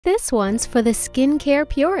This one's for the skincare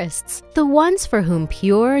purists, the ones for whom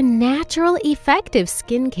pure, natural, effective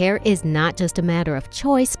skincare is not just a matter of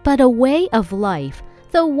choice, but a way of life.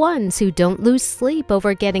 The ones who don't lose sleep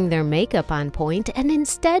over getting their makeup on point and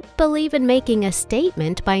instead believe in making a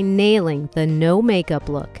statement by nailing the no makeup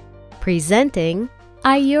look. Presenting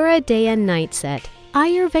iYURA Day and Night Set,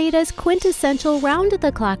 Ayurveda's quintessential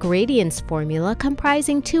round-the-clock radiance formula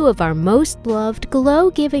comprising two of our most loved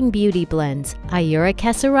glow-giving beauty blends, iYURA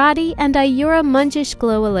Kesaradi and iYURA Manjish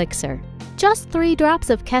Glow Elixir. Just 3 drops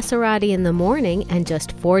of Kesaradi in the morning and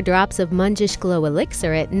just 4 drops of Manjish Glow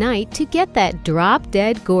Elixir at night to get that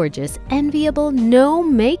drop-dead gorgeous, enviable,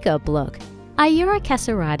 no-makeup look. iYURA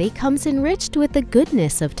Kesaradi comes enriched with the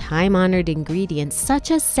goodness of time-honored ingredients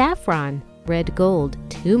such as saffron, red gold,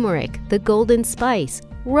 turmeric, the golden spice,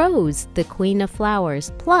 rose, the queen of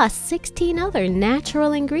flowers, plus 16 other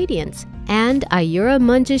natural ingredients. And iYURA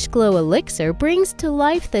Manjish Glow Elixir brings to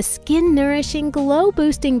life the skin-nourishing,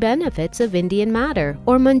 glow-boosting benefits of Indian madder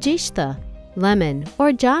or manjishtha, lemon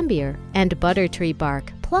or jambir, and butter tree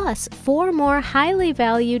bark, plus 4 more highly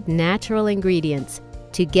valued natural ingredients.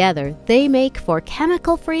 Together, they make for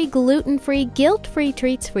chemical-free, gluten-free, guilt-free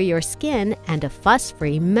treats for your skin and a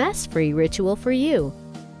fuss-free, mess-free ritual for you.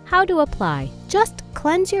 How to apply? Just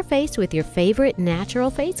cleanse your face with your favorite natural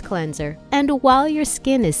face cleanser. And while your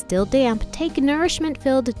skin is still damp, take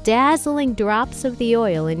nourishment-filled, dazzling drops of the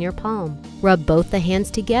oil in your palm. Rub both the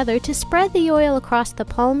hands together to spread the oil across the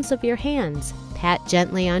palms of your hands. Pat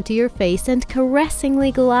gently onto your face and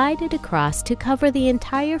caressingly glide it across to cover the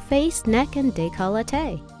entire face, neck, and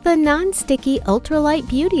décolleté. The non-sticky ultralight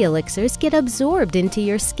beauty elixirs get absorbed into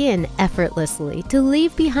your skin effortlessly to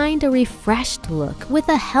leave behind a refreshed look with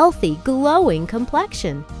a healthy, glowing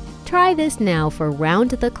complexion. Try this now for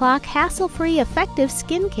round-the-clock, hassle-free, effective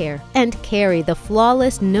skincare and carry the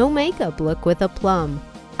flawless, no-makeup look with aplomb.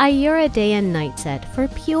 iYURA Day and Night Set for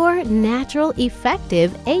pure, natural,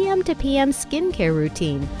 effective AM to PM skincare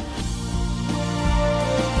routine.